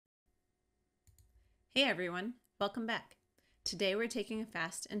Hey everyone, welcome back. Today we're taking a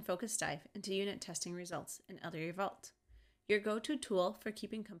fast and focused dive into unit testing results in LDRAvault, your go-to tool for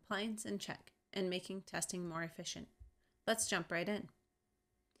keeping compliance in check and making testing more efficient. Let's jump right in.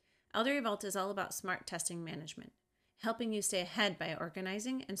 LDRAvault is all about smart testing management, helping you stay ahead by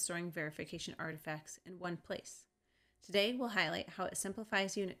organizing and storing verification artifacts in one place. Today we'll highlight how it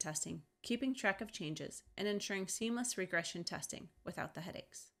simplifies unit testing, keeping track of changes, and ensuring seamless regression testing without the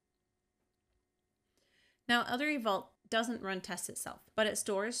headaches. Now, LDRAvault doesn't run tests itself, but it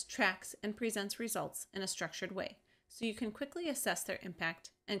stores, tracks, and presents results in a structured way, so you can quickly assess their impact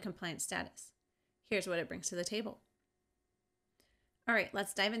and compliance status. Here's what it brings to the table. All right,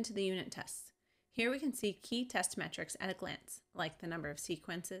 let's dive into the unit tests. Here we can see key test metrics at a glance, like the number of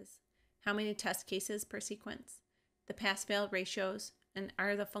sequences, how many test cases per sequence, the pass-fail ratios, and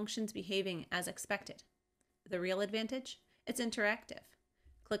are the functions behaving as expected. The real advantage? It's interactive.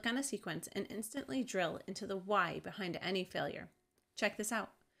 Click on a sequence and instantly drill into the why behind any failure. Check this out.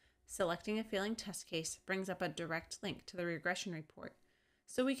 Selecting a failing test case brings up a direct link to the regression report,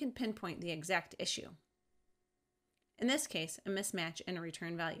 so we can pinpoint the exact issue. In this case, a mismatch in a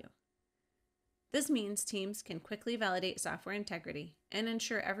return value. This means teams can quickly validate software integrity and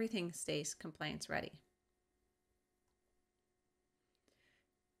ensure everything stays compliance ready.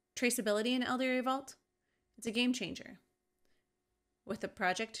 Traceability in LDRAvault? It's a game changer. With the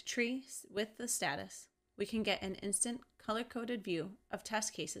project tree with the status, we can get an instant color-coded view of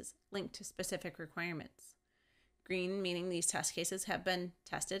test cases linked to specific requirements. Green meaning these test cases have been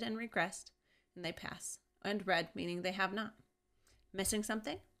tested and regressed, and they pass, and red meaning they have not. Missing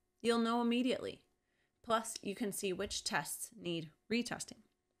something? You'll know immediately. Plus, you can see which tests need retesting,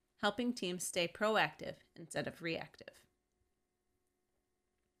 helping teams stay proactive instead of reactive.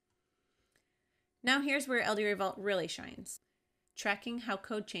 Now here's where LDRAvault really shines. Tracking how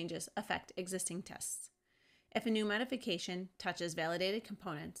code changes affect existing tests. If a new modification touches validated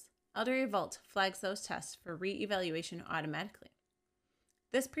components, LDRAvault flags those tests for re-evaluation automatically.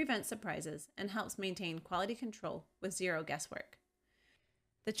 This prevents surprises and helps maintain quality control with zero guesswork.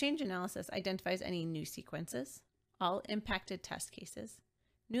 The change analysis identifies any new sequences, all impacted test cases,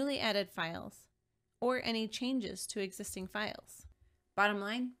 newly added files, or any changes to existing files. Bottom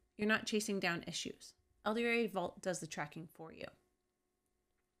line, you're not chasing down issues. LDRAvault does the tracking for you.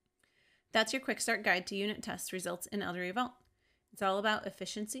 That's your quick start guide to unit test results in LDRAvault. It's all about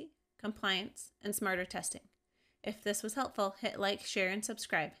efficiency, compliance, and smarter testing. If this was helpful, hit like, share, and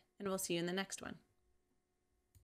subscribe, and we'll see you in the next one.